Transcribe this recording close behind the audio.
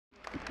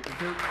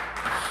Speaker.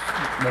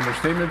 Member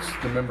statements.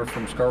 The member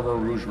from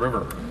Scarborough-Rouge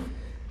River.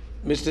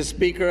 Mr.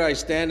 Speaker, I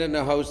stand in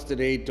the House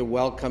today to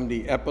welcome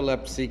the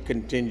epilepsy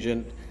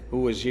contingent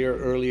who was here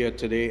earlier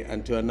today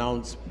and to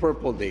announce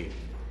Purple Day.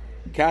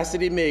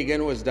 Cassidy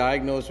Megan was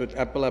diagnosed with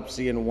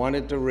epilepsy and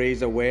wanted to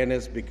raise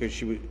awareness because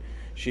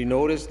she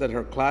noticed that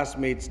her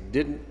classmates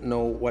didn't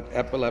know what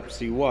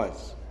epilepsy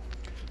was.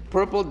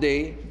 Purple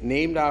Day,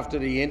 named after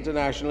the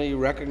internationally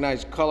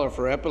recognized color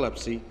for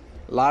epilepsy,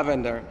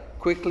 lavender,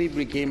 quickly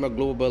became a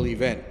global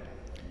event.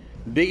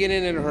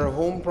 Beginning in her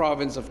home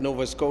province of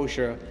Nova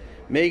Scotia,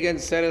 Megan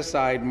set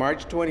aside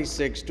March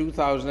 26,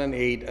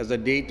 2008 as a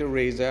day to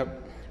raise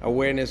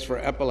awareness for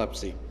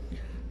epilepsy.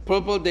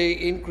 Purple Day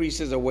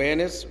increases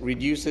awareness,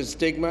 reduces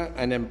stigma,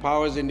 and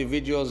empowers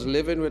individuals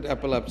living with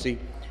epilepsy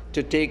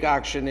to take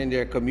action in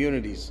their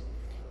communities.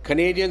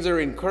 Canadians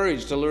are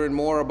encouraged to learn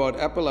more about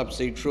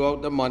epilepsy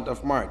throughout the month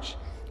of March,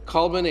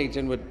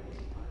 culminating with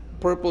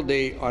Purple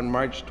Day on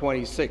March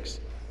 26.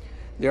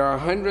 There are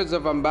hundreds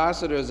of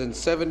ambassadors in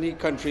 70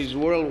 countries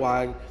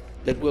worldwide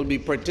that will be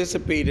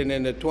participating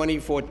in the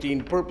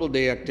 2014 Purple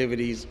Day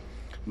activities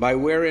by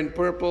wearing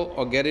purple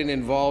or getting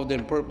involved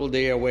in Purple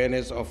Day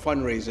awareness or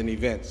fundraising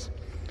events.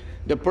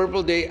 The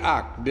Purple Day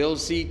Act, Bill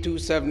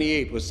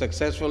C-278, was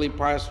successfully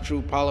passed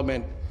through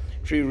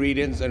parliamentary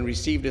readings and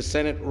received a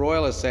Senate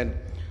royal assent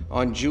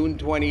on June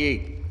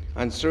 28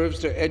 and serves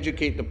to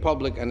educate the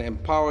public and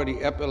empower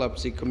the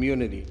epilepsy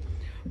community.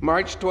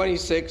 March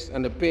 26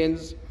 and the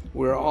pins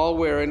we're all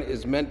wearing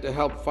is meant to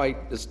help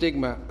fight the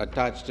stigma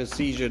attached to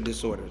seizure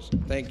disorders.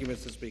 Thank you,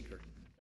 Mr. Speaker.